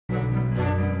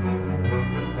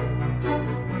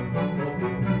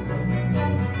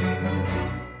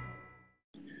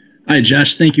Hi,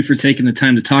 Josh. Thank you for taking the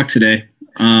time to talk today.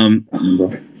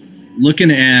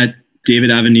 Looking at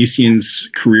David Avanesian's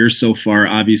career so far,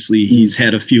 obviously he's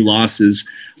had a few losses.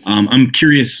 I'm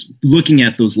curious, looking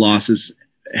at those losses,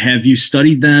 have you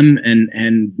studied them,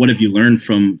 and what have you learned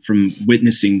from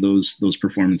witnessing those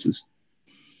performances?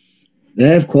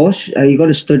 Yeah, of course. You got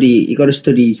to study. You got to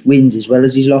study his wins as well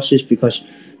as his losses, because,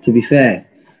 to be fair,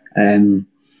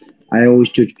 I always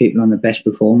judge people on the best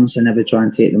performance. I never try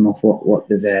and take them off what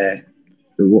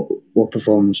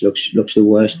performance looks the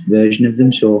worst version of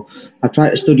them. So I try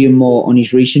to study him more on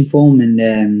his recent form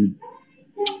and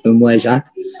where he's at.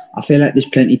 I feel like there's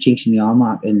plenty of chinks in the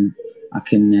armour, and I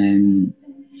can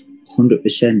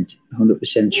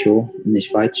 100% sure in this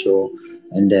fight. So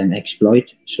and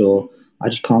exploit. So I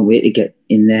just can't wait to get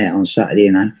in there on Saturday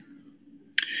night.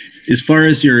 As far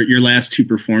as your last two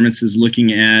performances,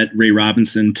 looking at Ray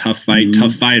Robinson, tough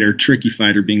fighter, tricky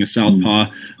fighter, being a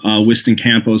southpaw, Winston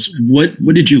Campos,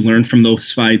 what did you learn from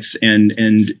those fights, and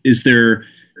is there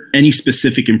any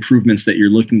specific improvements that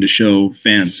you're looking to show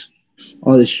fans?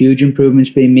 Oh, there's huge improvements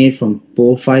being made from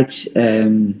both fights.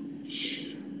 Robinson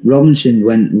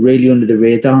went really under the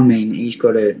radar. I mean, he's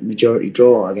got a majority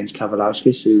draw against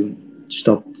Kavalauskas, who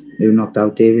knocked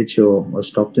out David, or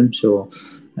stopped him. So,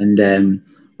 and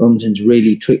Robinson's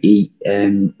really tricky,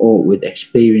 with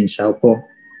experienced southpaw,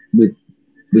 with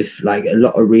like a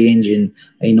lot of range, and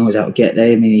he knows how to get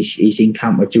there. I mean, he's in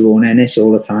camp with Jerome Ennis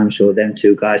all the time, so them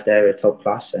two guys there are top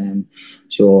class.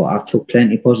 So I've took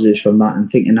plenty of positives from that,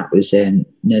 and thinking that was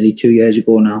nearly 2 years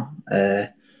ago now.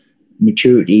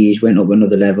 Maturity has went up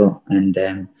another level, and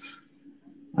I've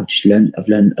learned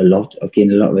a lot. I've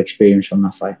gained a lot of experience from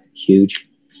that fight. Huge.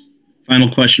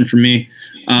 Final question for me.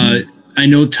 I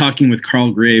know, talking with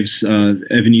Carl Graves,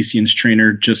 Avanesian's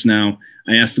trainer, just now,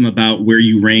 I asked him about where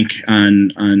you rank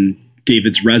on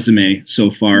David's resume so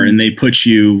far, and they put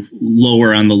you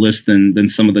lower on the list than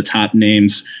some of the top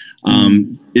names.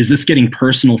 Is this getting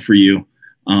personal for you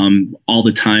all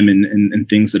the time, and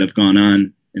things that have gone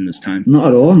on in this time? Not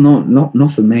at all.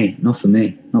 Not for me. Not for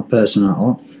me. Not personal at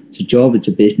all. It's a job. It's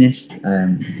a business.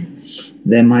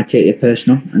 They might take it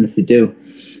personal, and if they do,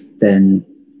 then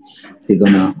they're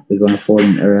gonna fall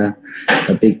into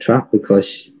a big trap,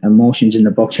 because emotions in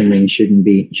the boxing ring shouldn't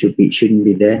be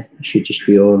there. It should just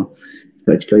be all.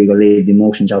 You got to leave the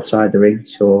emotions outside the ring.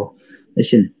 So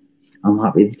listen, I'm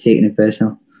happy to taking it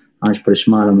personal. I just put a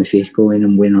smile on my face, go in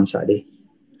and win on Saturday.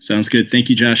 Sounds good. Thank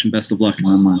you, Josh, and best of luck.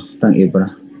 Man. Thank you,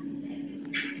 brother.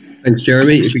 Thanks,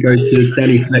 Jeremy. If we go to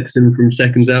Danny Flexen from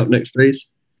Seconds Out next, please.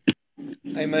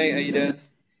 Hey, mate. How you doing?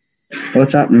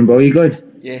 What's happening, bro? You good?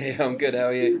 Yeah, I'm good. How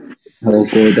are you? All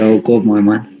good, my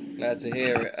man. Glad to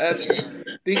hear it.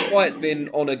 This fight's been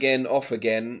on again, off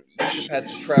again. You've had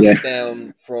to travel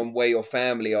down from where your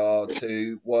family are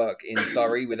to work in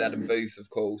Surrey with Adam Booth, of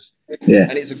course. Yeah.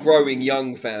 And it's a growing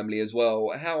young family as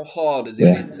well. How hard has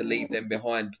it been to leave them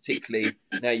behind, particularly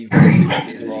now you've got two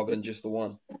kids rather than just the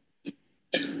one?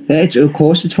 Yeah, of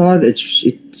course it's hard.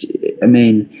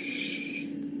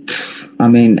 I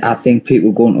mean, I think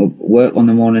people going to work on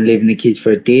the morning, leaving the kids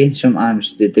for a day.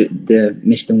 Sometimes they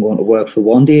miss them going to work for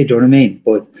one day. Do you know what I mean?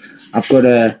 But I've got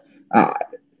to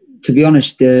be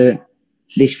honest,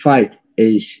 this fight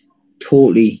is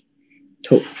totally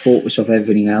took focus off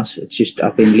everything else. It's just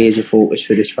I've been laser focused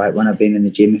for this fight. When I've been in the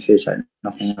gym, it feels like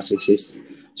nothing else exists.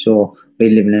 So I've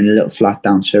been living in a little flat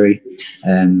down Surrey,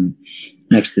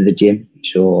 next to the gym.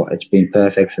 So it's been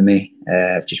perfect for me.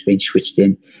 I've just been switched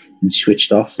in and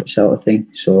switched off, sort of thing.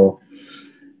 So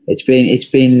it's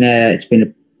been a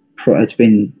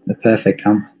perfect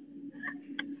camp.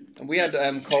 And we had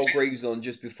Carl Graves on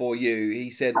just before you. He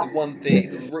said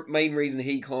the main reason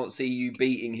he can't see you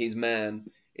beating his man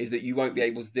is that you won't be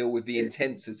able to deal with the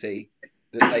intensity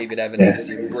that David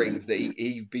Avanesian brings. That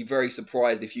he'd be very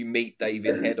surprised if you meet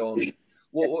David head on.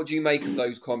 What do you make of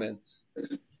those comments?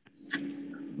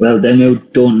 Well, them who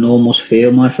don't know must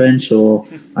fail, my friend. So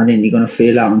I think you're going to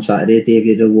fail out on Saturday.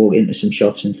 David will walk into some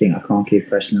shots and think, I can't keep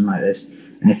pressing him like this.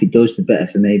 And if he does, the better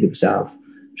for me, because I've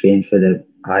trained for the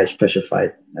highest pressure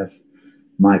fight of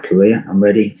my career. I'm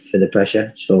ready for the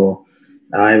pressure. So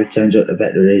the higher it turns out, the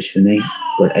better it is for me.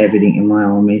 Got everything in my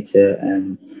army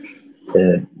to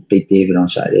beat David on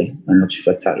Saturday, and look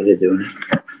spectacular doing it.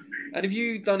 And have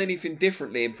you done anything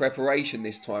differently in preparation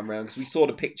this time round? Because we saw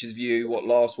the pictures of you,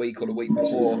 last week or the week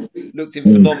before, looked in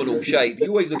phenomenal shape. You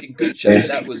always look in good shape, but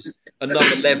that was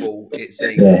another level, it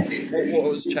seemed. Yeah.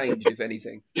 What has changed, if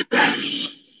anything?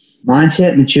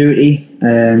 Mindset, maturity,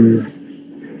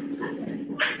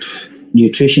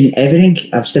 nutrition, everything.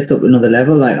 I've stepped up another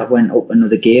level. Like, I went up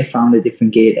another gear, found a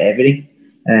different gear to everything.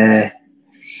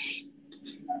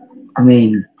 I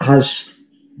mean, has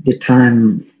the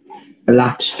time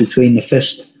elapsed between the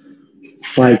first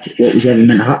fight, what was ever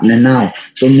meant to happen, and now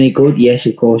done me good? Yes,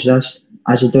 of course it has.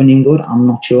 Has it done him good? I'm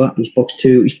not sure. He's boxed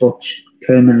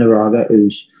Kerman Laraga,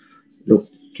 who's looked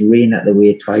drained at the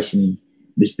weight twice and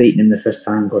was beating him the first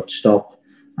time, got stopped,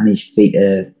 and he's beat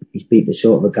the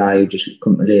sort of a guy who just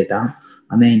couldn't lay it down.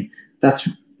 I mean, that's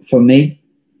for me,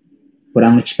 but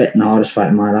I'm expecting the hardest fight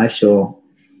in my life, so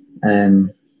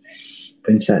bring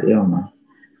that to you, man.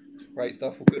 Great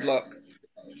stuff. Well, good luck.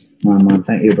 Man,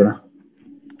 thank you, brother.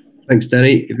 Thanks,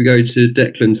 Danny. If we go to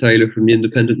Declan Taylor from The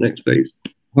Independent next, please.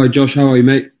 Hi, Josh. How are you,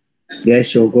 mate?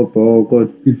 Yes, all good, bro. All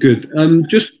good. Good.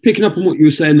 Just picking up on what you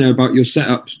were saying there about your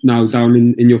setup now down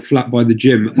in your flat by the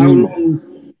gym. How long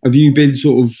have you been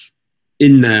sort of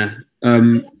in there?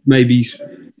 Maybe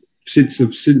since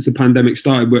the pandemic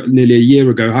started, nearly a year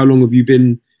ago. How long have you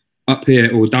been up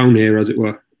here or down here, as it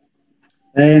were?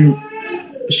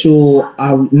 So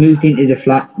I moved into the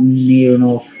flat near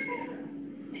enough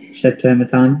September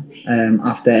time.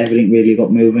 After everything really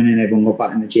got moving and everyone got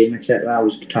back in the gym, etc. I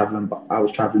was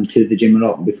traveling to the gym a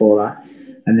lot before that,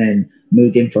 and then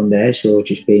moved in from there. So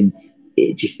just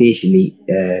basically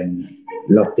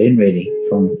locked in really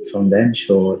from then.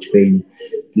 So it's been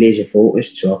laser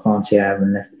focused. So I can't say I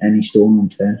haven't left any stone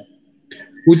unturned.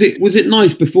 Was it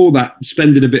nice before that,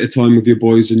 spending a bit of time with your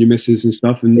boys and your missus and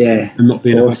stuff, and not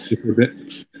being a bachelor for a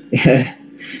bit? Yeah.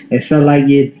 It felt like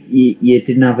you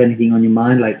didn't have anything on your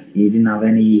mind, like you didn't have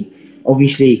any.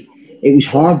 Obviously, it was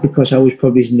hard because I was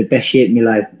probably in the best shape of my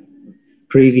life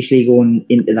previously going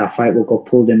into that fight. We got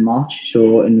pulled in March,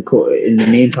 so in the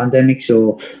main pandemic.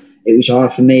 So it was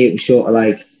hard for me. It was sort of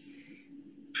like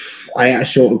I had to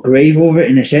sort of grieve over it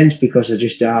in a sense because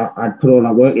I'd put all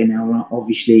that work in. And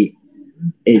obviously,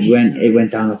 it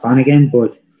went down the pan again,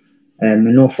 but.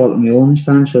 No fault of my own this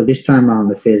time. So this time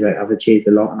around, I feel like I've achieved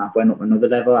a lot and I've went up another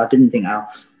level. I didn't think I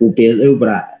would be able to,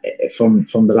 but from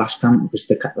the last camp, because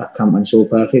that camp went so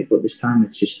perfect. But this time,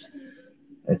 it's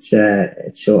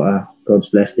sort of God's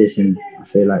blessed this, and I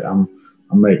feel like I'm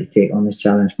ready to take on this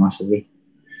challenge massively.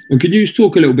 And can you just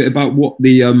talk a little bit about what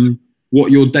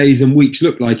your days and weeks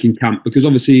look like in camp? Because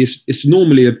obviously it's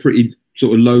normally a pretty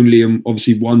sort of lonely and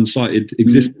obviously one-sided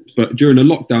existence, but during a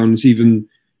lockdown, it's even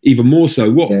more so.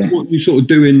 What are you sort of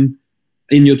doing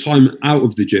in your time out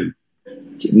of the gym?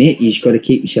 Mate, you just got to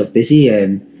keep yourself busy.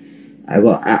 I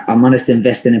managed to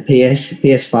invest in a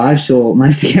PS5, so I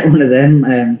managed to get one of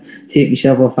them. Take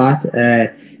myself off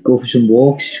that. Go for some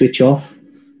walks, switch off.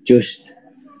 Just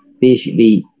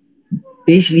basically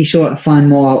sort of find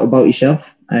more out about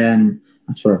yourself.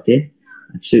 That's what I did.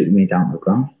 It suited me down to the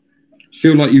ground.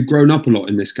 Feel like you've grown up a lot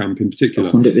in this camp in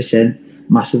particular? 100%.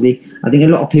 Massively. I think a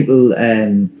lot of people.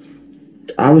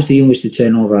 I was the youngest to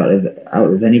turn over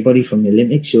out of anybody from the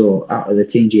Olympics or out of the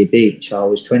Team GB. So I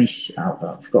was 20.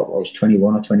 I forgot I was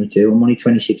 21 or 22. I'm only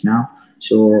 26 now.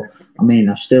 So I mean,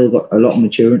 I've still got a lot of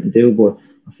maturing to do, but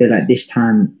I feel like this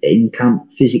time in camp,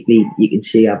 physically, you can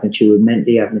see I've matured.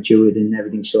 Mentally, I've matured, and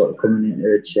everything's sort of coming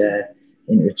into its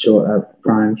sort of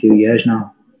prime few years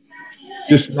now.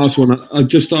 Just last one. I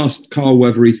just asked Carl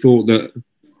whether he thought that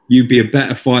you'd be a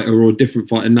better fighter or a different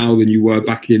fighter now than you were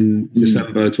back in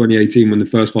December 2018 when the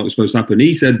first fight was supposed to happen.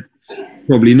 He said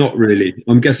probably not really.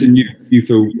 I'm guessing you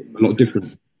feel a lot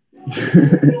different.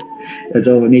 That's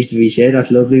all that needs to be said.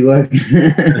 That's lovely work.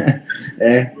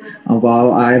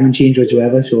 I haven't changed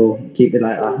whatsoever, so keep it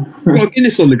like that. You've got a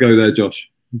Guinness on the go there,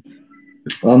 Josh.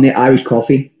 Well, mate, Irish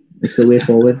coffee. It's the way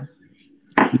forward.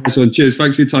 Nice one. Cheers.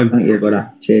 Thanks for your time. Thank you,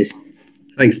 brother. Cheers.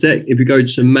 Thanks, Dick. If we go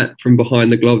to Matt from Behind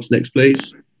the Gloves next,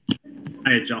 please.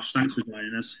 Hey Josh, thanks for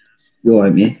joining us. You all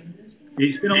right, mate?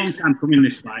 It's been a long time coming,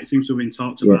 this fight. It seems to have been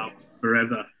talked about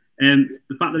forever.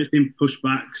 The fact that it's been pushed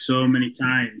back so many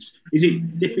times, is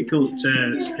it difficult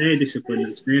to stay disciplined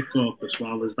and stay focused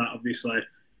while there's that obviously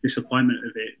disappointment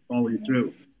of it falling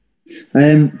through?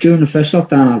 During the first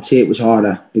lockdown, I'd say it was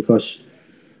harder because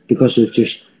of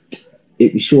just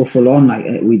it was so full on. Like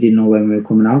we didn't know when we were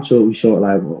coming out, so it was sort of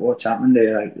like, what's happened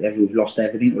there? Like we've lost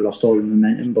everything, we lost all the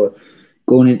momentum, but.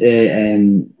 Going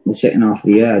into the second half of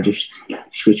the year, I just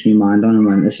switched my mind on and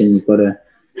went, listen, you've got to,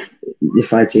 the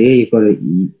fight's here,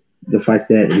 the fight's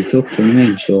there to be took, you know what I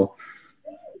mean? So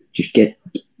just get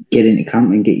into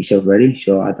camp and get yourself ready.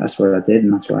 So that's what I did,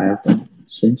 and that's what I have done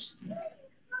since.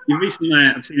 You recently,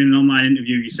 I've seen in an online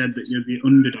interview, you said that you're the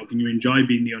underdog and you enjoy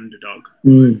being the underdog.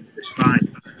 This fight.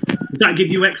 Does that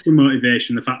give you extra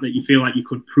motivation, the fact that you feel like you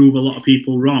could prove a lot of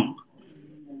people wrong?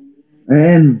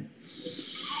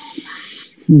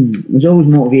 There's always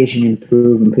motivation in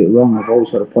proving people wrong. I've always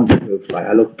got a point to prove. Like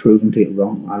I love proving people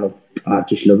wrong. I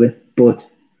just love it. But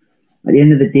at the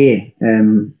end of the day,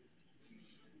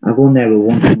 I go in there with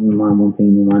one thing in my mind, one thing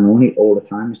in my mind only all the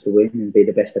time is to win and be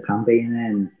the best I can be in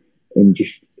there and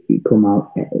just come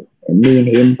out. Me and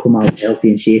him come out healthy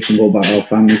and safe and go back our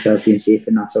families healthy and safe,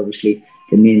 and that's obviously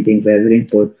the main thing for everything.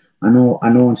 But I know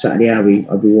on Saturday I'll be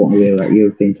walking away with that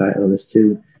European title. It's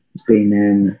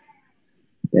been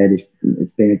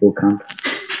it's been a good camp.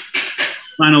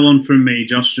 Final one from me,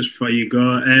 Josh, just before you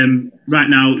go. Right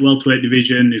now, welterweight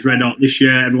division is red hot this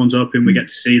year. Everyone's hoping we get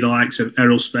to see the likes of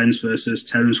Errol Spence versus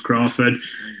Terence Crawford.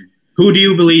 Who do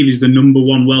you believe is the number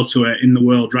one welterweight in the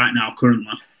world right now,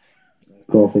 currently?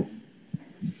 Crawford.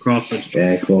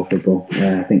 Yeah, Crawford, bro.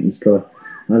 I think he's got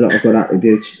a lot of good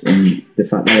attributes, and the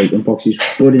fact that he can box is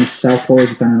good in southpaw,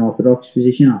 he's kind of an orthodox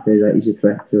position. I feel like he's a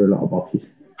threat to a lot of boxes.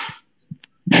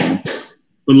 Yeah.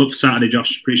 Good luck for Saturday,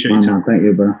 Josh. Appreciate your time. Thank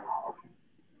you, bro.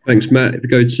 Thanks, Matt. If we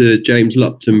go to James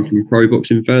Lupton from Pro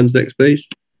Boxing Fans next, please.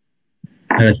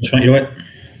 Josh, mate, you all right?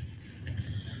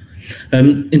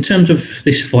 In terms of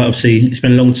this fight, obviously, it's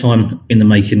been a long time in the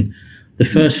making. The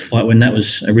first fight, when that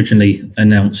was originally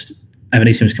announced,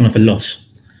 AVANESYAN was coming off a loss.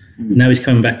 Now he's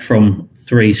coming back from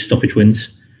 3 stoppage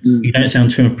wins. You don't sound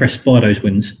too impressed by those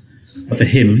wins, but for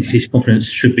him, his confidence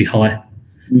should be high.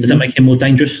 Does that make him more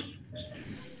dangerous?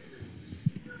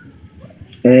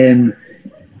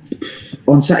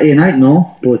 On Saturday night,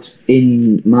 no, but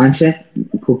in mindset,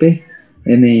 it could be.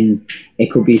 I mean,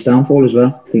 it could be his downfall as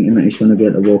well. Thinking that he's going to be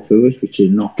able to walk through it, which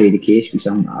should not be the case because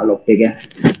I'm a lot bigger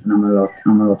and I'm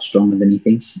a lot stronger than he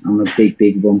thinks. I'm a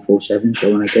big 147,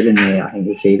 so when I get in there, I think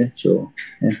he'll feel it. So,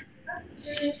 yeah.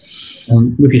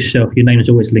 With yourself, your name is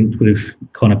always linked with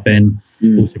Conor Ben,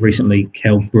 also recently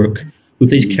Kell Brook.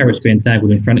 With these carrots being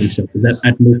dangled in front of yourself, does that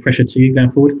add more pressure to you going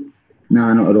forward?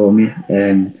 No, not at all, mate. At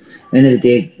the end of the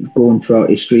day, going throughout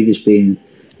history, there's been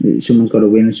someone's got to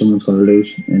win and someone's got to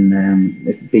lose, and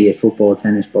if it be it football,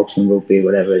 tennis, boxing, rugby,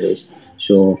 whatever it is.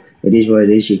 So it is what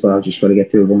it is. You've just got to get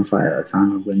through one fight at a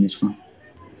time and win this one.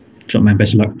 Top man,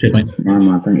 best of luck. Cheers, mate.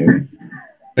 Man, thank you.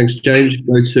 Thanks, James.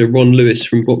 Go to Ron Lewis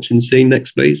from Boxing Scene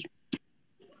next, please.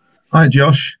 Hi,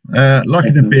 Josh.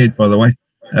 Liking the beard, by the way.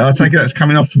 I take it that's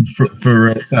coming off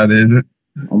for Saturday, is it?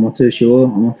 I'm not too sure.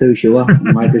 I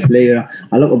might just leave it.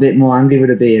 I look a bit more angry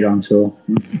with a beard on, so.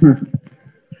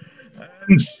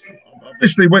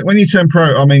 Obviously, when you turn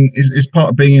pro, I mean, it's part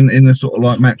of being in the sort of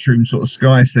like Matchroom sort of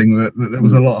Sky thing that there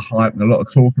was a lot of hype and a lot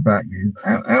of talk about you.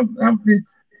 How did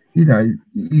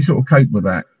you sort of cope with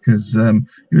that? Because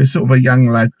you were sort of a young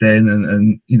lad then,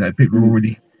 and people were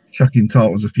already chucking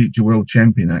titles of future world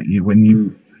champion at you when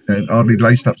you hardly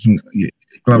laced up some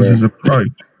gloves as a pro.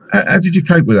 How did you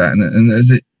cope with that, and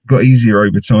has it got easier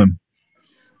over time?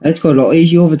 It's got a lot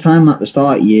easier over time. At the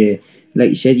start, like you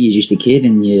said, you're just a kid,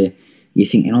 and you're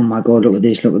thinking, oh my God, look at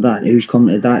this, look at that. Who's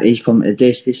coming to that? He's coming to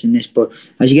this and this. But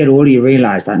as you get older, you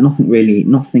realise that nothing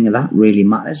of that really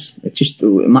matters. It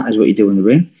matters what you do in the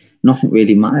ring. Nothing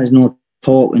really matters. No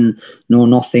talking, no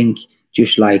nothing.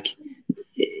 Just like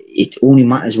it only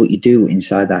matters what you do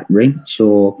inside that ring.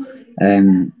 So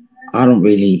I don't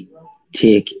really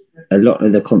take a lot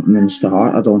of the compliments to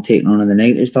heart. I don't take none of the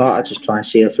negatives to heart. I just try and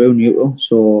sail through neutral.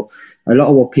 So a lot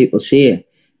of what people say,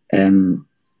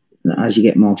 as you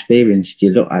get more experienced,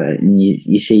 you look at it and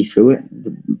you see through it.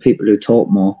 The people who talk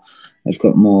more have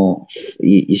got more.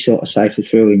 You sort of cipher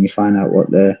through and you find out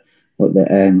what they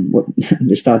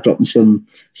start dropping some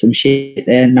shit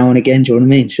there now and again. Do you know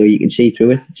what I mean? So you can see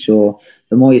through it. So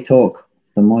the more you talk,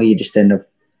 the more you just end up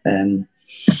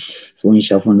throwing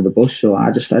yourself under the bus. So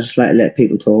I just like to let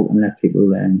people talk and let people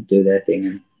do their thing,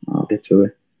 and I'll get through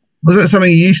it. Was that something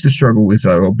you used to struggle with,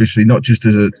 though? Obviously, not just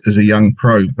as a young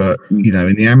pro, but in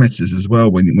the amateurs as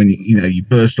well. When you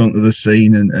burst onto the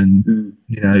scene and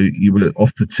you were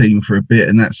off the team for a bit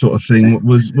and that sort of thing.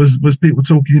 Was people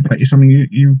talking about you? Something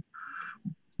you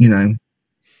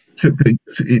took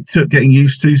getting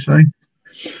used to, say?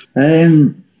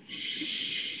 I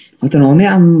don't know,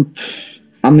 mate.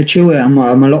 I'm mature. I'm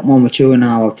a lot more mature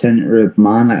now. I've turned into a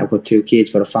man. Like, I've got 2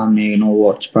 kids, got a family. You know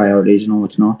what's priorities, you know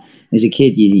what's not. As a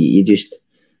kid, you just,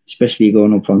 especially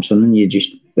going up from something, you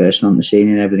just bursting on the scene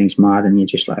and everything's mad, and you're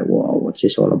just like, whoa, what's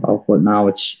this all about? But now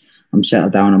I'm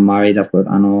settled down, I'm married, I've got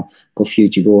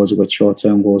future goals, I've got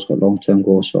short-term goals, got long-term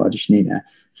goals, so I just need to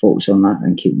focus on that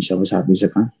and keep myself as happy as I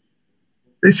can.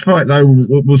 This fight, though,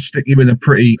 will stick you in a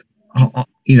pretty,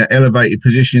 elevated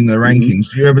position in the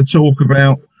rankings. Do you ever talk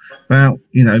about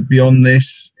beyond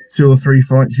this 2 or 3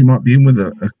 fights you might be in with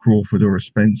a Crawford or a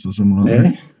Spence or something like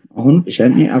that?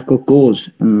 100%, mate. I've got goals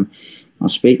and I'm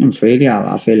speaking freely.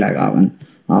 I feel like 100%.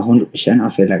 I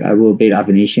feel like I will beat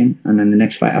AVANESYAN, and then the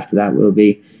next fight after that will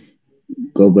be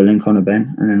Global and Conor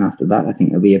Ben, and then after that I think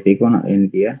it'll be a big one at the end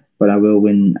of the year. But I will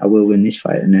win this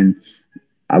fight, and then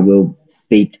I will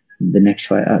beat the next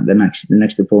fight, the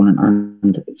next opponent,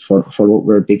 and follow up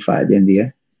with a big fight at the end of the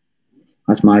year.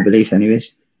 That's my belief,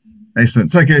 anyways.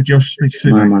 Excellent. Take care, Josh. Speak to you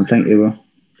soon. My man, thank you, bro.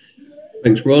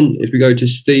 Thanks, Ron. If we go to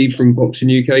Steve from Boxing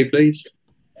UK, please.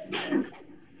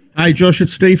 Hi, Josh.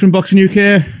 It's Steve from Boxing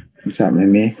UK. What's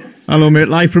happening, mate? Hello, mate.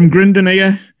 Live from Grindon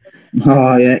here.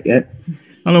 Oh, yeah.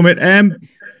 Hello, mate.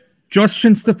 Josh,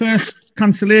 since the first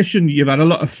cancellation, you've had a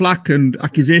lot of flack and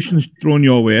accusations thrown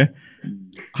your way.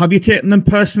 Have you taken them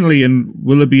personally, and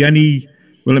will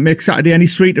it make Saturday any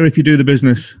sweeter if you do the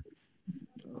business?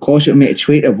 Of course it'll make it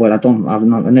sweeter, but I've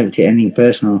never taken anything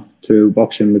personal through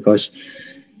boxing, because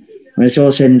when it's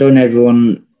all said and done,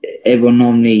 everyone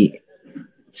normally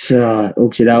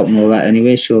hooks it out and all that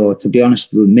anyway. So to be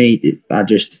honest with me,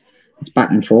 it's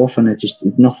back and forth, and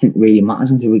nothing really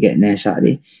matters until we get in there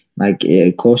Saturday. Like,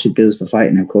 of course it builds the fight,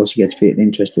 and of course you get people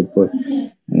interested, but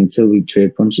until we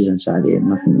trade punches on Saturday,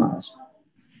 nothing matters.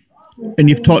 And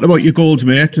you've talked about your goals,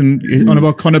 mate, and you're on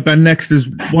about Conor Benn next. Is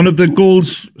one of the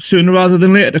goals sooner rather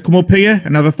than later to come up here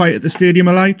and have a fight at the Stadium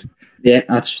of Light? Yeah,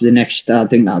 that's the next. I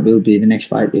think that will be the next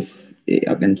fight. If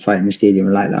I can fight in the Stadium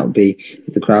of Light, that will be.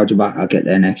 If the crowds are back, I'll get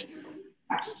there next.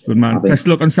 Good man. Best of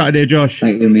luck on Saturday, Josh.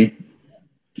 Thank you, mate.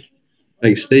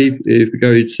 Thanks, Steve. If we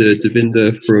go to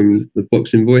Devinder from the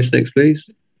Boxing Voice next, please.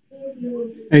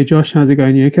 Hey, Josh. How's it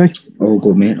going? You okay? All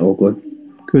good, mate. All good.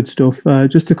 Good stuff.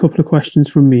 Just a couple of questions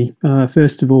from me.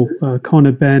 First of all,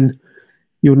 Conor Benn,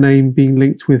 your name being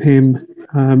linked with him.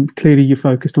 Clearly, you're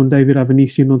focused on David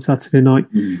AVANESYAN on Saturday night.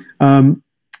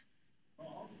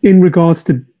 In regards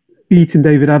to beating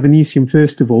David AVANESYAN,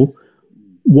 first of all,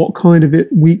 what kind of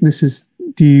weaknesses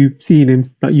do you see in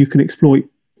him that you can exploit?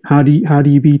 How do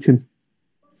you beat him?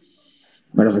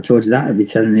 Well, if I told you that, I'd be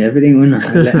telling you everything, wouldn't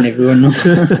I? Letting everyone know.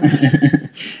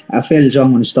 I feel as though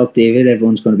I'm going to stop David.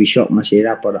 Everyone's going to be shocked when I say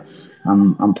that, but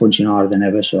I'm punching harder than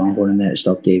ever, so I'm going in there to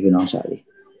stop David on Saturday.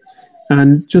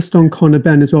 And just on Conor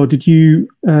Benn as well, did you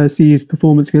see his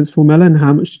performance against Formella, and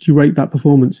how much did you rate that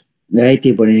performance? Yeah, he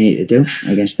did what he needed to do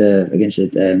against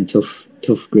a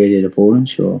tough graded opponent,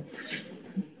 so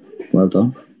well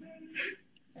done.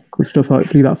 Good stuff.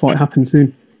 Hopefully that fight happens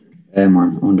soon. Yeah,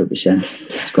 man, 100%.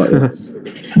 It's got to.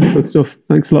 Good stuff.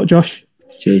 Thanks a lot, Josh.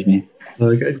 Cheers, mate.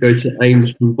 Okay, go to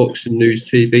Ames from Boxing News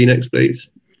TV next, please.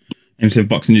 Ames from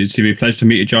Boxing News TV. Pleasure to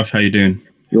meet you, Josh. How you doing?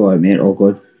 You all right, mate? All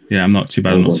good. Yeah, I'm not too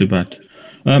bad. Not too bad.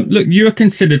 Look, you are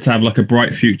considered to have like a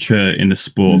bright future in the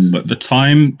sport, but the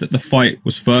time that the fight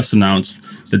was first announced,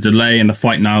 the delay and the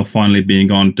fight now finally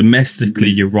being on, domestically,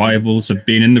 your rivals have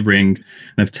been in the ring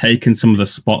and have taken some of the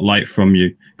spotlight from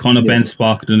you. Conor Benn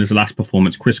sparkled in his last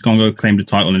performance. Chris Congo claimed a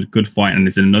title in a good fight and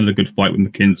is in another good fight with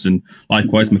McKinson.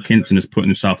 Likewise, McKinson is putting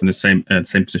himself in the same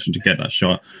position to get that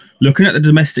shot. Looking at the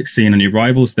domestic scene and your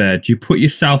rivals there, do you put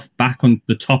yourself back on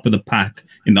the top of the pack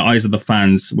in the eyes of the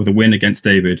fans with a win against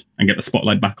David and get the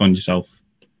spotlight back on yourself?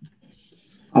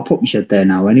 I'll put myself there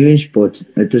now anyways, but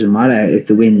it doesn't matter if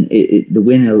the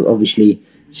win will obviously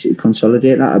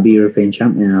consolidate that. I'll be European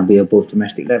champion and I'll be above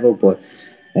domestic level, but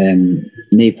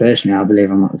me personally, I believe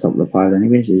I'm at the top of the pile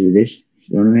anyways, as it is.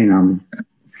 You know what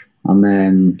I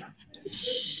mean?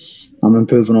 I'm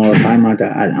improving all the time.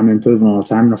 I'm improving all the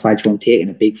time in the fights I'm taking,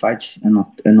 the big fights, and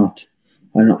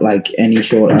not like any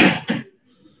sort of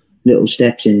little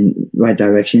steps in right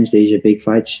directions. These are big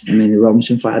fights. I mean, the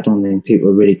Robinson fight, I don't think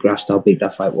people really grasped how big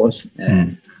that fight was.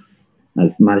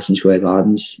 Like Madison Square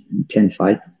Garden's 10th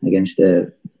fight against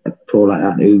a pro like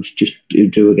that who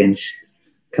drew against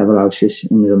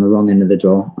Kavalauskas and was on the wrong end of the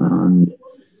draw, and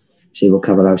see what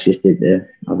Kavalauskas did to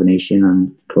AVANESYAN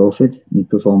and Crawford and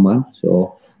performed well.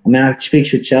 So I mean, it speaks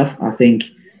for itself. I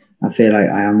feel like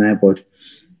I am there, but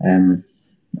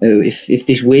if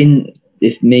this win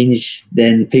means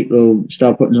then people will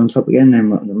start putting us on top again, then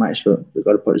they might as well, they've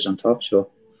got to put us on top. So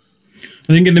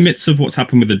I think in the midst of what's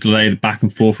happened with the delay, the back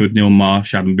and forth with Neil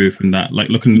Marsh, Adam Booth and that, like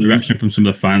looking at the reaction from some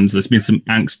of the fans, there's been some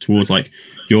angst towards like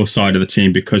your side of the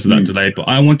team because of that delay. But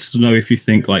I wanted to know if you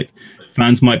think like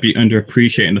fans might be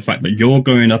underappreciating the fact that you're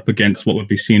going up against what would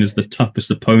be seen as the toughest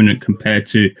opponent compared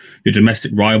to your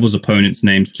domestic rivals' opponents'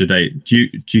 names today. Do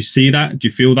you see that? Do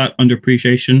you feel that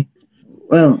underappreciation?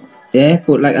 Well, yeah,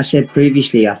 but like I said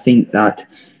previously, I think that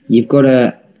you've got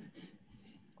to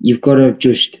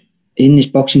just in this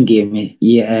boxing game,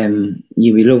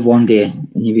 you be loved one day and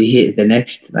you be hated the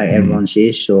next, like everyone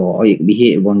says. So, or you can be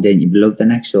hated one day and you be loved the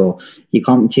next. So you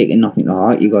can't be taking nothing to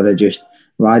heart. You got to just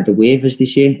ride the wave, as they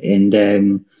say,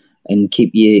 and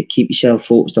keep yourself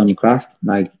focused on your craft.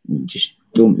 Like, just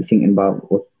don't be thinking about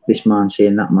what this man's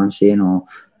saying, that man's saying, or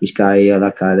this guy here,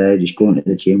 that guy there. Just go into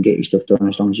the gym, get your stuff done.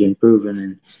 As long as you're improving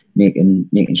and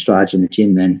making strides in the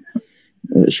gym, then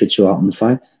it should show out on the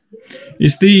fight.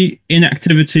 Is the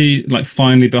inactivity like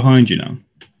finally behind you now?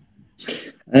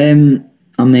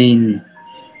 I mean,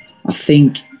 I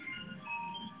think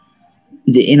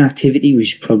the inactivity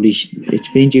was probably,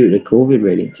 it's been due to COVID,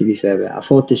 really, to be fair. But I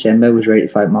thought December was ready to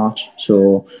fight March,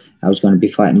 so I was going to be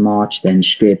fighting March, then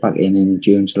straight back in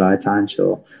June, July time.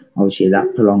 So obviously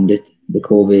that prolonged it, the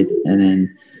COVID, and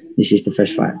then this is the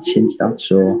first fight since that.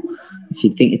 So if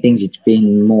you think of things, it's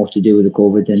been more to do with the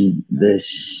COVID than the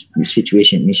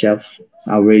situation myself.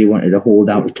 I really wanted to hold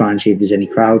out to try and see if there's any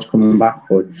crowds coming back,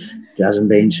 but there hasn't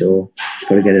been, so just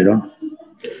got to get it on.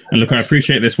 And look, I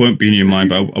appreciate this won't be in your mind,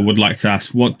 but I would like to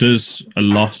ask, what does a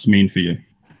loss mean for you?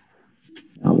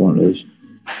 I won't lose.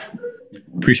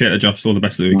 Appreciate the job. All the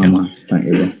best of the weekend. Thank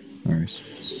you. No worries.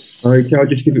 Okay, I'll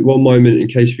just give it one moment in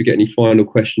case we get any final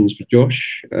questions for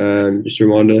Josh. Just a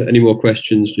reminder, any more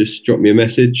questions, just drop me a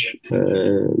message.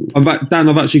 Dan,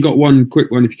 I've actually got one quick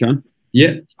one if you can.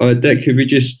 Yeah, Dec, could we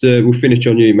just, we'll finish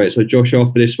on you, mate. So Josh,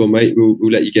 after this one, mate,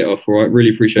 we'll let you get off, all right?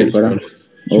 Really appreciate your time.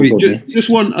 Sweet.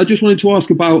 I just wanted to ask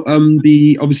about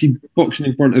the obviously boxing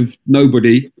in front of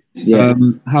nobody. Yeah.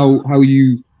 How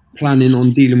you planning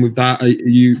on dealing with that?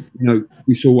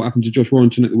 We saw what happened to Josh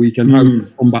Warrington at the weekend. How do you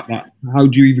combat that? How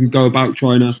do you even go about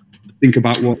trying to think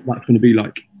about what that's going to be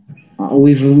like?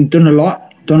 We've done a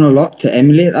lot to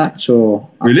emulate that. So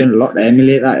I've done a lot to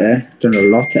emulate that. Yeah, done a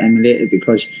lot to emulate it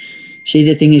because. See,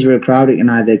 the thing is, with a crowd, it can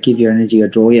either give you energy or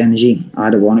draw you energy.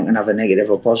 Either one, it can have a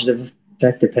negative or positive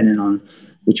effect depending on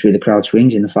which way the crowd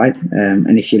swings in the fight,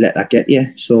 and if you let that get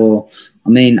you. So, I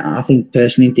mean, I think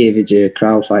personally, David's a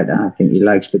crowd fighter. I think he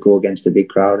likes to go against the big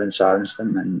crowd and silence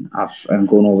them. And I'm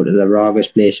going over to the Raga's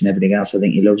place and everything else. I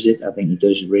think he loves it. I think he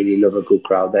does really love a good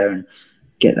crowd there and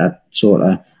get that sort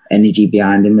of energy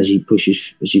behind him as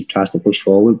he tries to push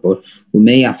forward. But with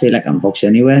me, I feel like I'm boxing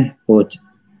anywhere, but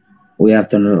we have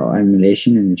done a lot of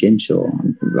emulation in the gym, so...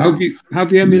 How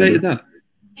have you emulated that?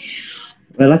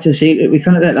 Well, that's a secret. We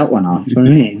can't let that one out. Do you know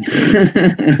what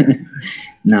I mean?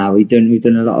 Nah, we've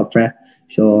done a lot of prep,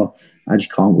 so I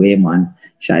just can't wait, man.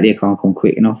 Saturday can't come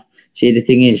quick enough. See, the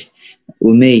thing is,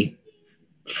 with me,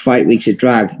 fight week's a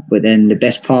drag, but then the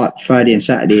best part, Friday and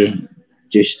Saturday,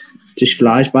 just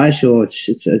flies by. So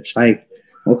it's like,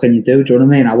 what can you do? Do you know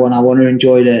what I mean? I want to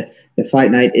enjoy the fight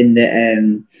night in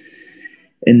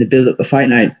the build up the fight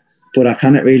night, but I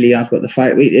cannot really. I've got the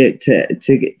fight week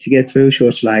to get through, so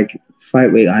it's like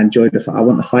fight week. I enjoyed I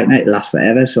want the fight night to last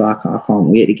forever, so I can't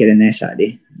wait to get in there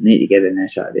Saturday. Need to get in there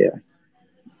Saturday.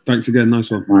 Thanks again, nice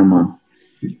one. My man.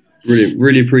 Brilliant.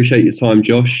 Really appreciate your time,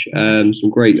 Josh. Some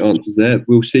great answers there.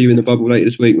 We'll see you in the bubble later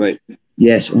this week, mate.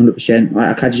 Yes, 100%. Right,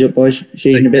 I'll catch you up, boys.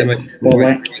 See you in a bit.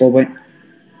 Bye bye.